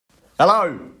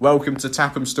Hello, welcome to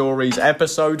TAPM Stories,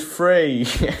 episode 3.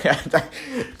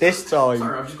 This time...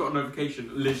 Sorry, I've just got a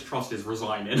notification. Liz Truss is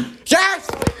resigning. Yes!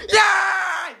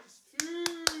 Yes!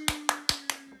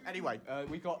 Anyway,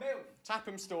 we got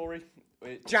TAPM Story.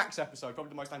 Jack's episode, probably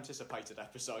the most anticipated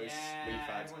episode we've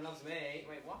had. Everyone loves me.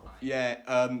 Wait, why?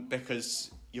 Yeah,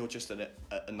 because you're just an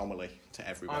anomaly to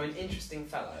everyone. I'm an interesting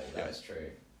fellow, that is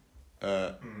true.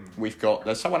 We've got...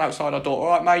 There's someone outside our door.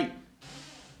 All right, mate?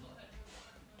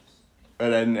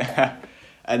 And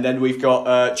then we've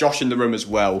got Josh in the room as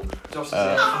well. Josh is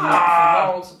here for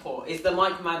moral support. Is the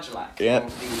Mike Magellak Yep.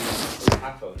 of the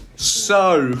TAPM.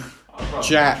 So,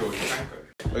 Jack, we're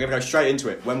going to go straight into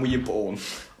it. When were you born?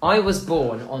 I was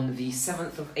born on the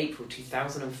 7th of April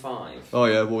 2005. Oh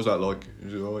yeah, what was that like?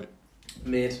 Was it alright?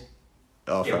 Mid.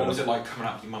 Oh, Yeah, fair what was enough. it like coming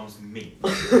out of your mum's meat?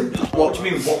 What do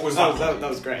you mean, what was that? That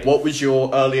was great. What was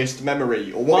your earliest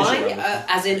memory? Or what is your earliest?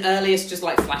 As in earliest, just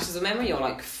like flashes of memory, or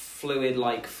like fluid,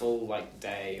 like full, like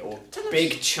day, or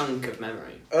big chunk of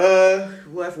memory?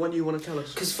 Whatever one you want to tell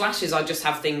us. Because flashes, I just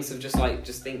have things of just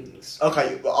things.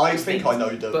 Okay, I think I know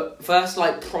them. But first,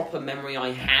 like, proper memory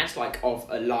I had, like, of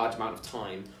a large amount of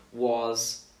time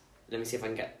was... Let me see if I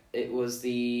can get... It was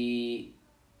the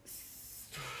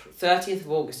 30th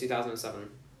of August 2007.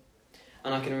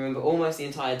 And I can remember almost the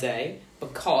entire day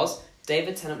because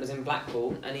David Tennant was in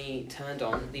Blackpool and he turned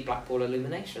on the Blackpool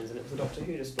illuminations and it was a Doctor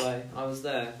Who display. I was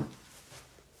there.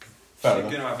 Fair You're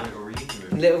enough. going to have a little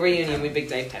reunion. Little reunion with Big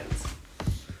Dave Tennant.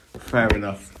 Fair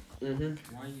enough.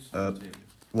 Mm-hmm. Why are you so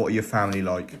What are your family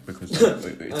like? Because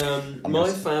My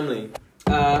family,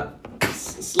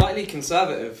 slightly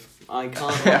conservative. I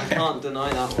can't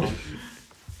deny that one.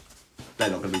 they're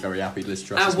not going to be very happy. Liz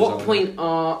Truss. At what point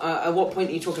are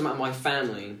you talking about my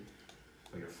family?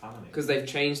 For your family? Because they've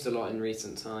changed a lot in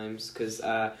recent times. Because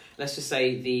let's just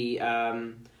say the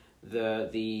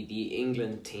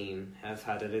England team have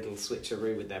had a little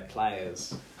switcheroo with their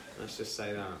players. Let's just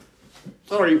say that.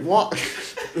 Sorry, what?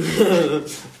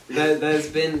 There's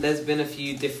been a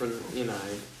few different,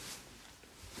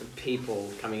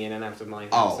 people coming in and out of my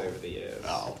house over the years.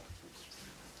 Oh.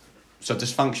 So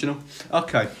dysfunctional?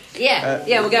 Okay. Yeah,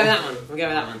 we'll go with that one. We'll go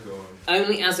with that one. God.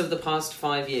 Only as of the past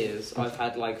 5 years, I've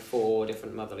had like 4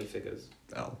 different motherly figures.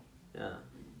 Oh. Yeah.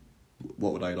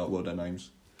 What were they like? What were their names?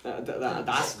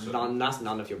 That's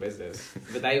none of your business.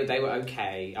 But they were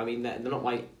okay. I mean, they're not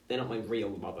my real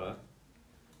mother.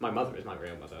 My mother is my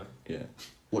real mother. Yeah.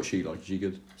 What's she like? Is she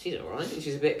good? She's alright.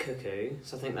 She's a bit cuckoo,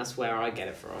 so I think that's where I get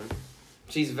it from.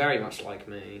 She's very much like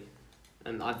me,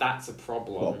 and that's a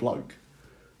problem. What a bloke.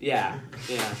 Yeah.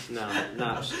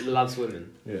 No, she loves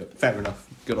women. Yeah, fair enough.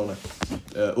 Good on her.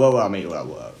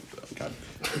 Okay.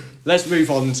 Let's move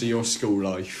on to your school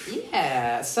life.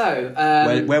 Yeah. So,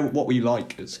 What were you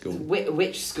like at school?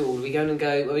 which school are we going to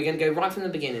go? Are we going to go right from the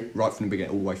beginning? Right from the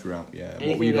beginning, all the way throughout. Yeah. Anything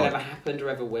What were you that like? ever happened or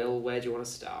ever will? Where do you want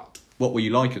to start? What were you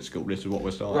like at school? This is what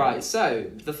we're starting. Right. So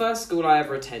the first school I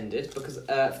ever attended, because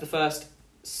for the first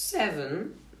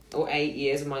 7 or 8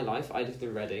 years of my life, I lived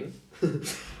in Reading.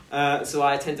 So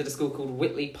I attended a school called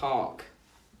Whitley Park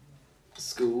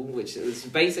School, which was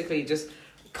basically just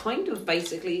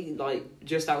like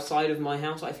just outside of my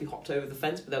house. Like if you hopped over the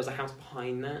fence, but there was a house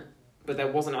behind that. But there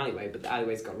was an alleyway, but the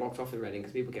alleyways got locked off in Reading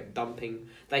because people kept dumping.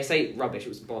 They say rubbish; it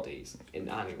was bodies in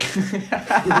the alleyway.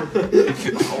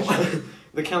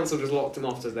 The council just locked them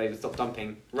off because they stopped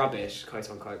dumping rubbish, quote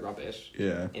unquote rubbish,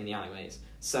 in the alleyways.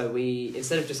 So we,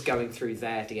 instead of just going through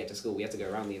there to get to school, we had to go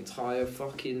around the entire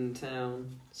fucking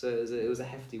town. So it was a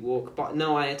hefty walk. But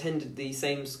no, I attended the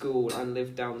same school and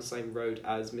lived down the same road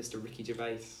as Mr. Ricky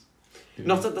Gervais. Yeah.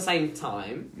 Not at the same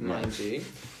time, mind you,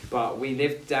 but we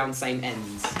lived down the same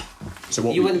ends. So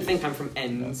what you wouldn't think I'm from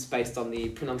ends based on the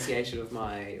pronunciation of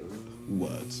my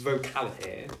words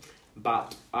vocality,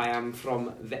 but I am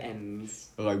from the ends.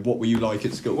 Like, what were you like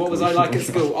at school? What was I like at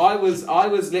school? I was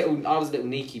little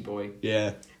Neeky boy.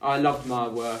 Yeah. I loved my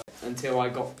work until I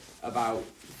got about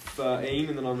 13,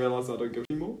 and then I realised I don't give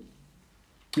anymore.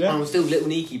 Yeah. I was still little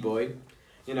Neeky boy,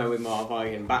 with my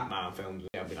fucking Batman films.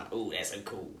 I'd be like, oh, they're so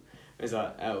cool. It's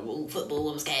like, oh, football,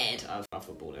 I'm scared. I love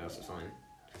football now, so it's fine.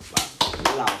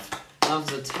 But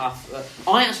love's a tough.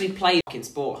 I actually played in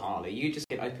Sport Harley. You just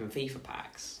get open FIFA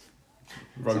packs.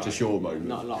 Road to shore moment.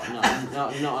 Not a lot.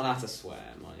 Not allowed to swear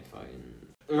on my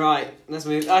phone. Right, let's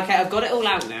move. Okay, I've got it all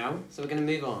out now, so we're gonna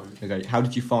move on. Okay, how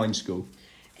did you find school?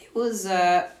 It was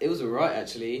alright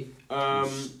actually.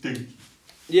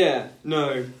 Yeah,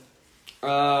 no.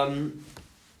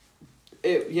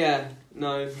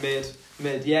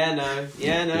 Mid. Yeah, no.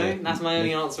 Yeah. That's my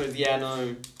only answer is yeah,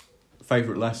 no.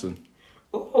 Favourite lesson?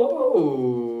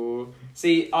 Oh,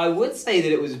 See, I would say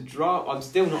that it was drama. I'm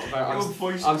still not very.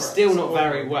 I'm still not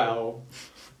very well.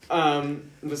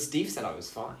 But Steve said I was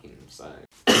fine. So,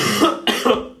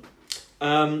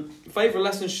 favourite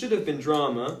lesson should have been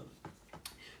drama.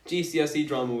 GCSE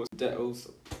drama was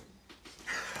also.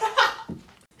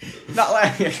 Not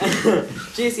like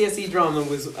GCSE drama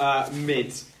was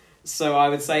mid. So I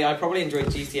would say I probably enjoyed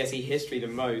GCSE history the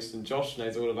most, and Josh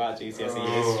knows all about GCSE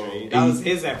history. That was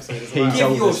his episode as well.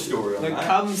 Give your story on The that.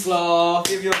 Cumslaw.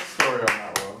 Give your story on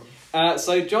that one.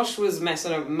 So Josh was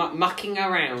messing up, mucking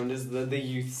around, as the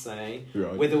youth say,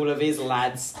 Right. with all of his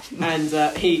lads, and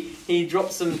he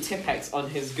dropped some Tipex on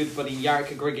his good buddy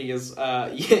Yarika Grigger's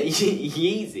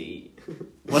Yeezy.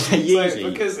 What's a Yeezy? So,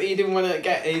 because he didn't want to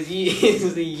get his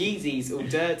Yeezys all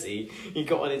dirty, he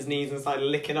got on his knees and started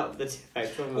licking up the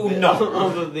Tipex of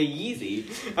the Yeezy.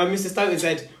 And Mr. Stoughton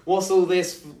said, "What's all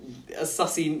this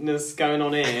sussiness going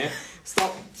on here?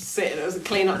 Stop sitting,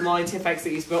 clean up my Tipex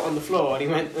that you spilt on the floor." And he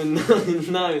went,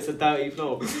 "No, it's a dirty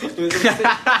floor." It was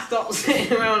stop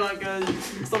sitting around like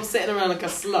a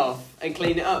sloth and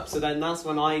clean it up. So then that's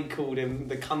when I called him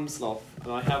the cum sloth,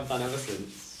 and I have done ever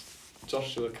since.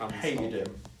 Joshua comes. Hated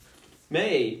him.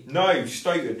 Me? No,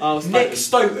 Stoughton. Oh, Stoughton. Nick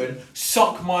Stoughton,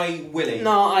 suck my willy.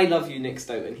 No, I love you, Nick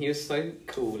Stoughton. He was so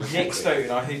cool. Nick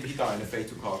Stoughton, I hope he died in a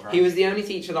fatal car crash. He was the only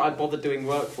teacher that I bothered doing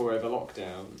work for over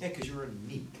lockdown. Yeah, because you're a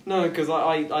neek. No, because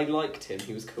I liked him.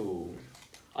 He was cool.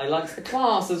 I liked the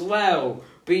class as well.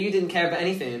 But you didn't care about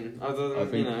anything other than,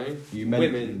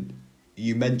 women.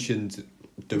 You mentioned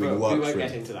doing Well, we work won't for get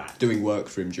him. into that. Doing work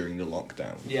for him during the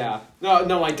lockdown. Yeah.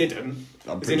 No, I didn't.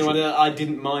 I'm Is pretty anyone sure. that I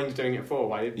didn't mind doing it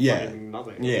for? I did fucking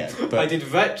nothing. Yeah, I but did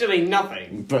virtually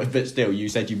nothing. but still, you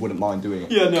said you wouldn't mind doing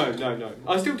it. Yeah, no.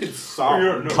 I still did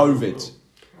some. COVID.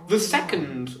 The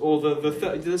second or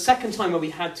the second time where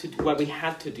we had to do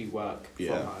work from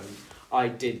Yeah. home, I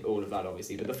did all of that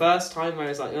obviously. But the first time where I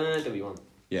was like, do we want?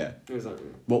 Yeah. It was like,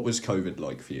 What was COVID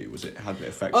like for you? Had it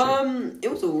affect you?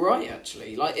 It was all right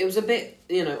actually. Like it was a bit,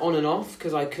 on and off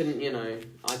because I couldn't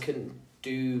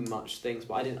do much things,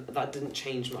 but that didn't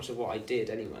change much of what I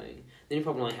did anyway. The only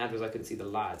problem I had was I couldn't see the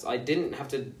lads. I didn't have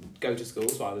to go to school,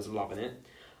 so I was loving it.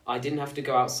 I didn't have to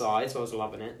go outside, so I was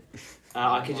loving it.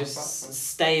 I could just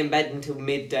stay in bed until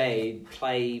midday,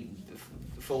 play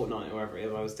Fortnite or whatever it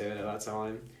was I was doing at that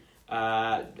time.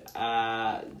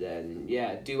 Then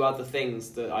do other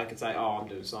things that I could say, I'm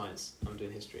doing science, I'm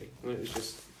doing history. When it was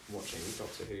just watching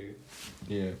Doctor Who.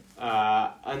 Yeah.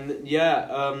 But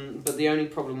the only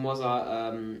problem was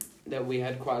that we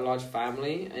had quite a large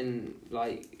family, and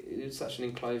it was such an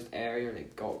enclosed area, and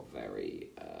it got very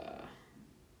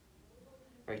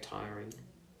tiring.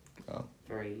 Oh.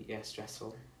 Very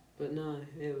stressful. But no,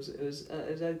 it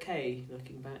was okay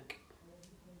looking back.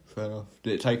 Fair enough.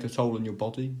 Did it take a toll on your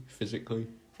body physically?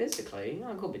 Physically,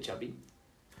 I got a bit chubby.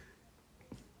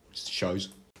 Shows.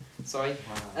 Sorry.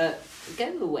 Wow.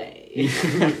 Go away.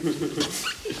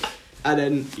 And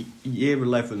then year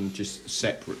 11 just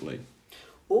separately.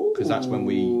 Because that's when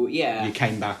you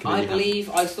came back. And I believe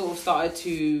I sort of started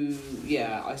to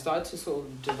sort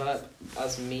of develop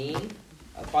as me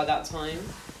by that time.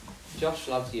 Josh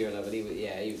loved year 11. He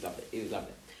was loving it.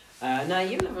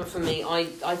 Year 11 for me, I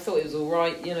thought it was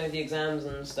alright. The exams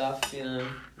and stuff,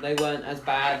 they weren't as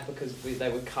bad because they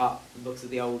were cut because of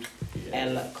the old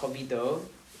El Covido.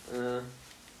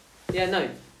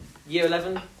 Year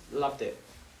 11, loved it.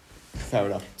 Fair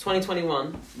enough.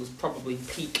 2021 was probably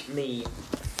peak me.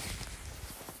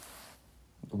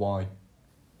 Why?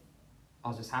 I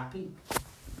was just happy.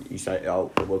 You say,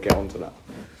 we'll get on to that.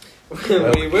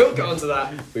 We will get onto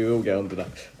that. We will get on to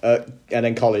that. And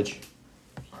then college.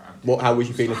 How was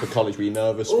you feeling for college? Were you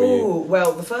nervous?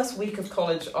 Well, the first week of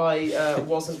college I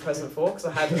wasn't present for because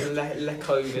I had le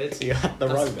COVID. You had the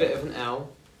That's Rona. a bit of an L.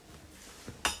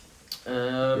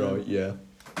 Right, yeah.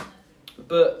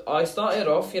 But I started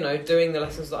off, doing the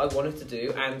lessons that I wanted to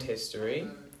do and history.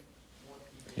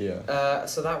 Yeah.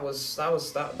 So that was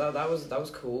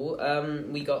cool.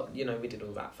 We got, we did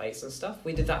all that face and stuff.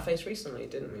 We did that face recently,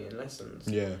 didn't we, in lessons?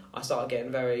 Yeah. I started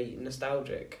getting very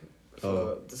nostalgic.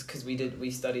 Because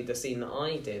we studied the scene that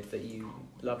I did that you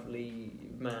lovely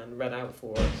man read out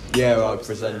for us. Yeah, I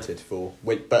presented for.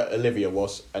 But Olivia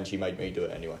was, and she made me do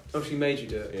it anyway. Oh, she made you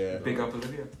do it? Yeah. Big up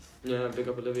Olivia. Yeah, big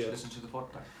up Olivia. Listen to the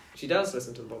podcast. She does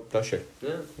listen to the podcast. Does she?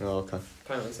 Yeah, Oh, okay.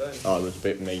 apparently so. I was a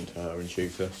bit mean to her and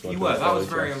tutor. So You were. That was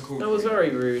very uncool. That was very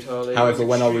rude, Harley. However,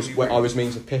 when I was extremely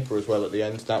mean to Pippa as well at the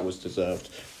end, that was deserved.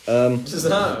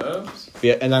 Deserved?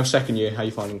 Yeah, and now second year. How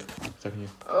you finding second year?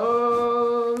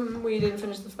 We didn't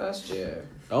finish the first year.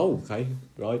 Oh, okay,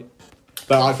 right.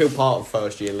 But I feel part of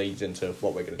first year leads into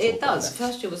what we're going to talk about. It does.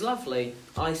 First year was lovely.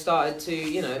 I started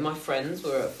to, my friends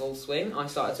were at full swing. I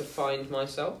started to find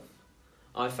myself.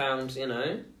 I found,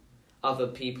 other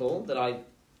people that I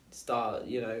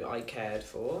cared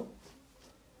for.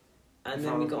 And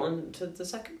then we got on to the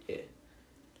second year.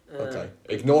 Okay.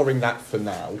 Ignoring that for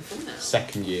now.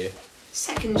 Second year.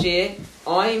 Second year,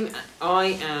 I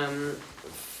am.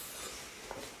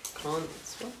 Can't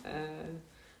swear.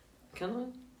 Can I?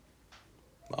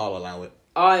 I'll allow it.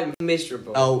 I'm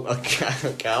miserable. Oh, okay.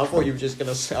 I thought you were just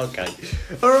gonna say. Okay.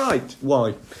 All right.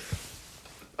 Why?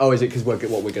 Oh, is it because what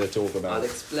we're going to talk about? I'll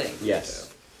explain.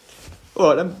 Yes. All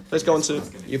right then. Let's go on to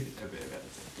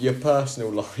your personal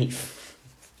life.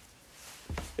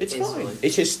 It's fine.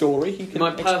 It's his story. He can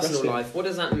My express personal it. life. What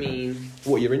does that mean?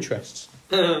 What are your interests?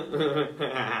 I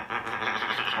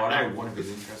know one of his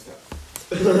interests.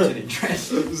 What's an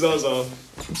interest? Zaza.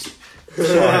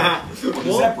 What?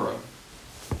 Zebra.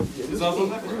 Zaza.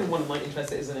 One of my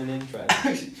interests isn't an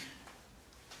interest.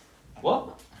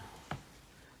 What?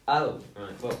 Oh,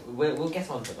 right. Well, we'll get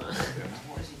on to that.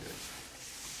 What is he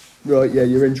Right. Yeah.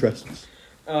 Your interests.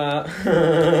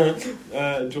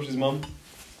 Josh's mum.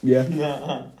 Yeah.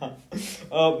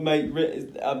 Mate,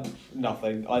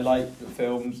 nothing. I like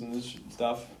films and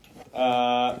stuff.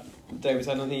 David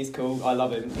Tennant, he's cool. I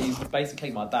love him. He's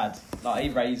basically my dad. Like, he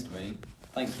raised me.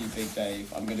 Thank you, Big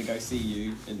Dave. I'm going to go see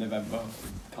you in November.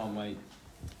 Can't wait.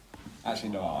 Actually,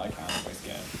 no, I can't. I'm very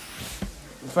scared.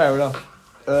 Fair enough.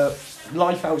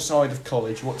 Life outside of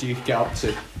college. What do you get up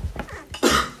to?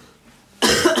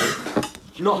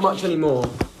 Not much anymore.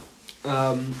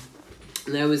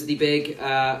 There was the big,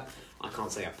 I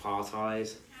can't say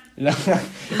apartheid.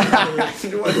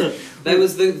 There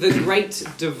was the great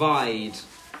divide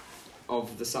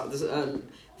of the summer.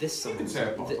 This summer,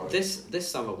 this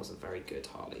summer wasn't very good,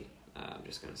 Harley. I'm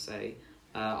just going to say,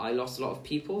 I lost a lot of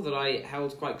people that I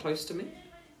held quite close to me.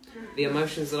 The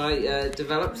emotions that I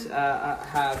developed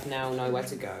have now nowhere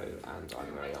to go, and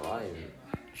I'm very alone.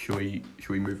 Shall we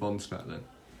move on to that then?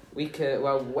 We could,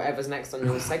 whatever's next on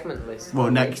your segment list. Well,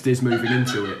 next is moving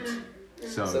into it.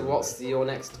 So what's your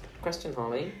next question,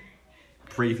 Harley?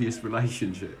 Previous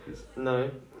relationships.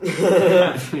 No.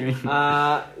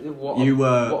 What? You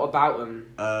were. What about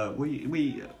them?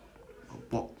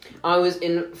 What? I was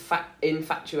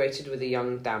infatuated with a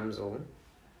young damsel.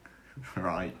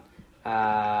 Right.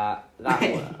 That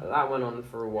went on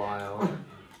for a while,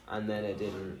 and then it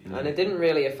didn't. And it didn't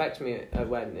really affect me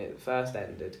when it first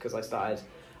ended, because I started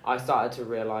to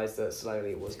realise that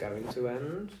slowly it was going to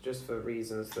end, just for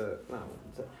reasons that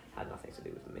had nothing to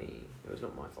do with me. It was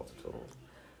not my fault at all.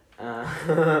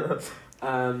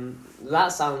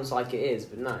 That sounds like it is,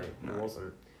 but no, it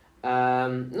wasn't.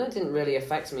 No, it didn't really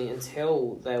affect me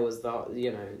until there was the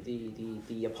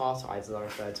apartheid, as I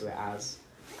referred to it as,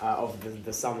 of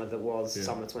the summer that was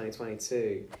summer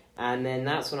 2022. And then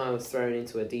that's when I was thrown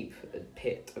into a deep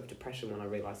pit of depression when I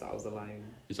realised that I was alone.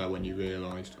 Is that when you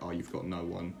realised, you've got no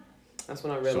one? That's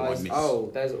when I realised,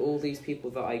 there's all these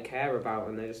people that I care about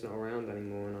and they're just not around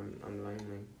anymore, and I'm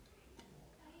lonely.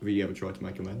 Have you ever tried to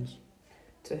make amends?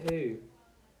 To who?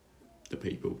 The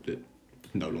people that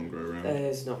no longer around.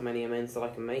 There's not many amends that I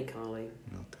can make, Harley.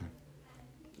 Okay.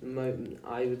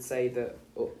 I would say that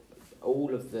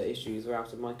all of the issues are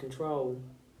out of my control.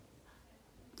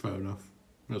 Fair enough.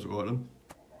 That's all right then.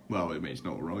 Well, I mean, it's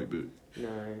not all right, but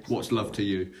no. What's love to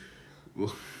you?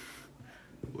 What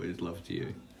is love to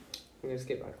you? I'm going to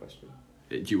skip that question.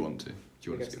 Do you want to? I'm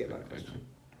going to skip that question. Okay.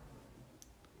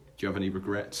 Do you have any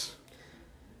regrets?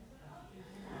 I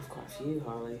have quite a few,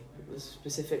 Harley.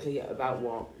 Specifically about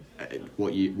what?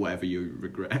 Whatever you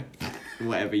regret.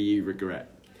 Whatever you regret.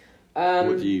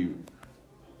 What do you...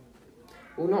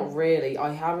 Well, not really.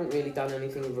 I haven't really done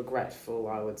anything regretful,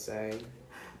 I would say.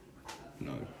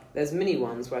 No. There's mini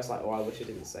ones where it's like, I wish I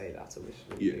didn't say that, I wish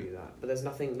I didn't do that. But there's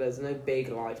no big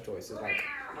life choices like,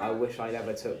 I wish I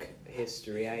never took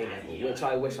History A level, which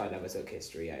I wish I never took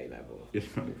History A level. Yeah.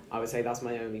 I would say that's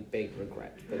my only big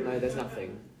regret. But no, there's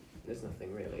nothing. There's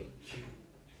nothing really.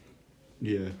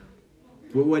 Yeah.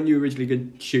 Well, when you originally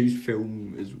could choose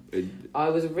film I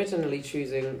was originally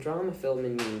choosing drama, film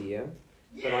and media,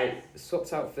 but I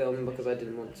swapped out film because I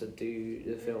didn't want to do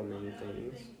the filming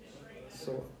things.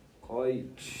 So I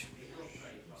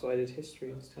did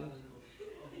history instead.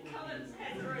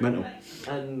 Mental.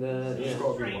 And It's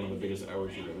got to be one of the biggest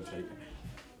hours you've ever taken.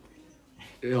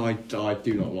 I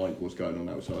do not like what's going on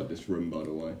outside this room, by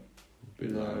the way.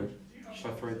 No.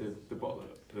 Should I throw the bottle at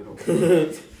the dog?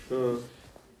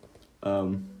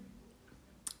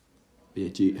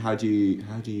 Yeah. How do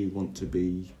you want to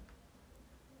be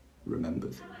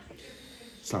remembered?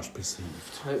 /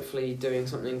 perceived. Hopefully doing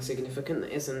something significant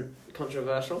that isn't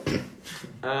controversial.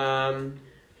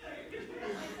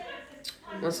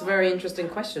 That's a very interesting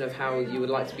question of how you would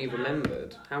like to be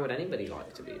remembered. How would anybody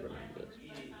like to be remembered?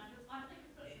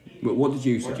 But what did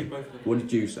you say? What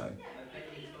did you say?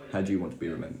 How do you want to be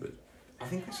remembered? I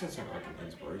think I said something like an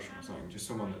inspiration or something, just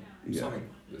something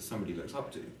that somebody looks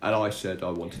up to. And I said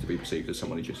I wanted to be perceived as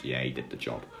someone who just, he did the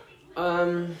job.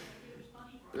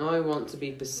 I want to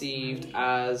be perceived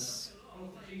as...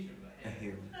 A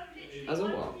hero. As a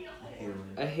what? A hero.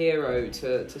 A hero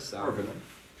to some. Or a villain.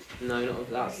 No, not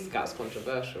that's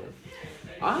controversial.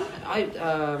 I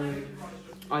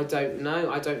don't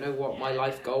know. I don't know what my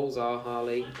life goals are,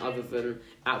 Harley, other than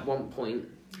at one point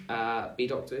be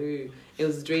Doctor Who. It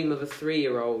was the dream of a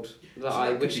 3-year-old that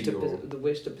I wish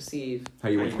to perceive. How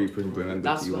you want to be remembered?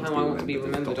 That's how I want to be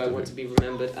remembered. I want to be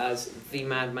remembered as the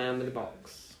madman with a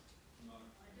box.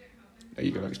 Are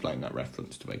you going to explain that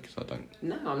reference to me? Because I don't...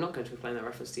 No, I'm not going to explain that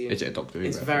reference to you. Is it a Doctor Who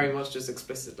It's reference? very much just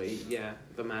explicitly,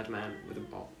 the madman with a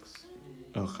box.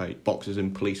 Okay, boxes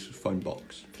in police phone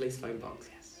box. Police phone box,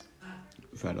 yes.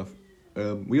 Fair enough.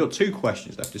 We got 2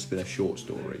 questions left. It's been a short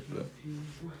story, but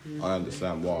I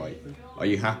understand why. Are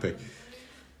you happy?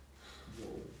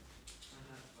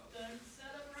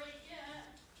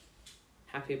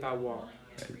 Happy about what?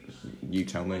 You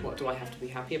tell me. What do I have to be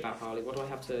happy about, Harley? What do I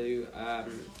have to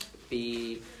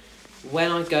be... When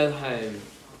I go home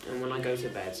and when I go to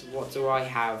bed, what do I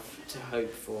have to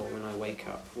hope for when I wake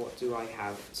up? What do I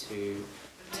have to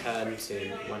turn to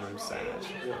when I'm sad?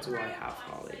 What do I have,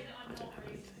 Harley? I don't have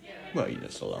anything. Well, you're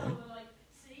just a lie.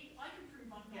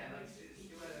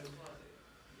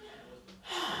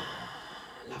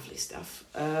 Lovely stuff.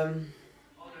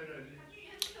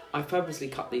 I've purposely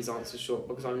cut these answers short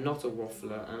because I'm not a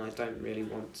waffler and I don't really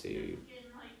want to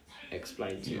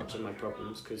explain too much of my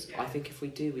problems, because I think if we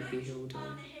do, we'd be here all day.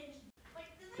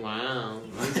 Wow.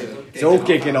 It's all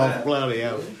kicking off, bloody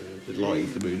hell. It's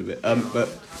lightening the mood a bit. But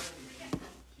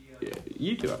yeah,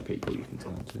 you do have people you can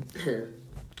turn to.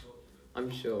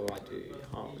 I'm sure I do,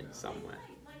 Harley, somewhere.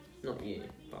 Not you.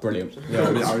 But Brilliant. Yeah,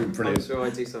 I mean, brilliant. I'm sure I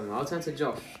do somewhere. I'll turn to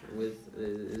Josh with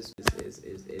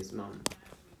his mum.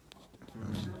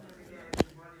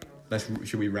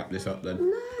 Should we wrap this up then?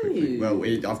 No. Quickly? Well,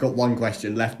 I've got one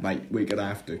question left, mate. We're going to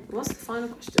have to. What's the final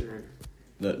question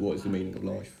then? What is the meaning of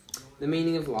life? The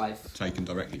meaning of life. Taken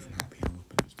directly from Happy Hour,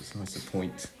 but it's besides the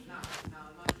point.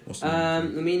 What's the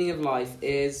The meaning of life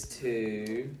is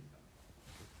to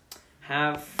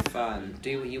have fun,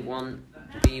 do what you want,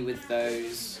 be with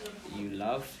those you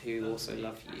love who also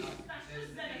love you.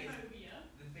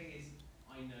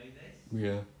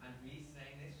 Yeah.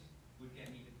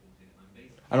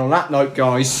 And on that note,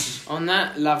 guys... On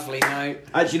that lovely note...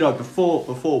 Actually, no,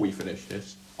 before we finish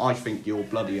this, I think you're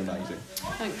bloody amazing.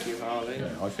 Thank you, Harley.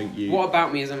 Yeah, I think you... What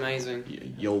about me is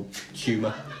amazing? Your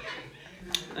humour.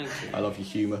 Thank you. I love your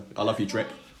humour. I love your drip.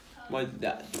 My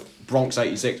Bronx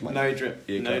 86, mate. No drip.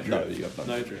 You No can't- drip. No, you have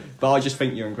No drip. But I just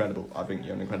think you're incredible. I think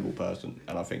you're an incredible person,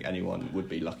 and I think anyone would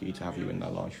be lucky to have you in their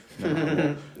life. No matter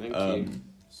what. Thank you.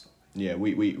 Yeah,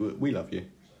 we love you.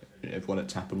 Everyone at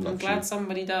TAPM loves you. I'm glad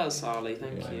somebody does, Harley.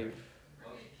 Thank Yeah.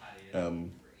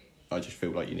 you. I just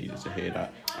feel like you needed to hear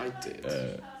that. I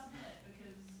did.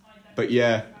 But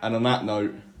yeah, and on that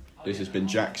note, this has been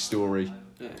Jack's story.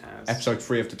 It has. Episode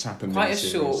 3 of the TAPM Quite a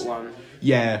miniseries. short one,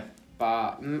 Yeah. but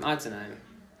I don't know.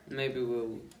 Maybe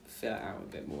we'll fill it out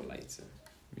a bit more later.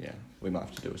 Yeah, we might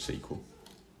have to do a sequel.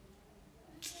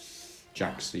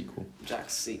 Jack's sequel.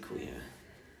 Jack's sequel, yeah.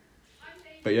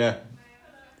 But yeah,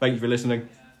 thank you for listening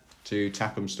to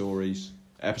TAPM Stories,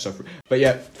 episode 3. But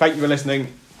yeah, thank you for listening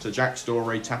to Jack's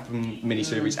Story, TAPM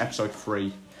miniseries, episode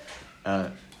 3.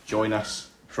 Join us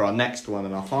for our next one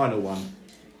and our final one,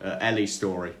 Ellie's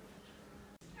story.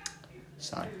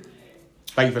 So,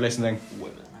 thank you for listening.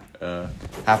 Women.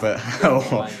 Have a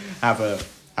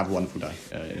wonderful day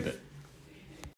in a bit.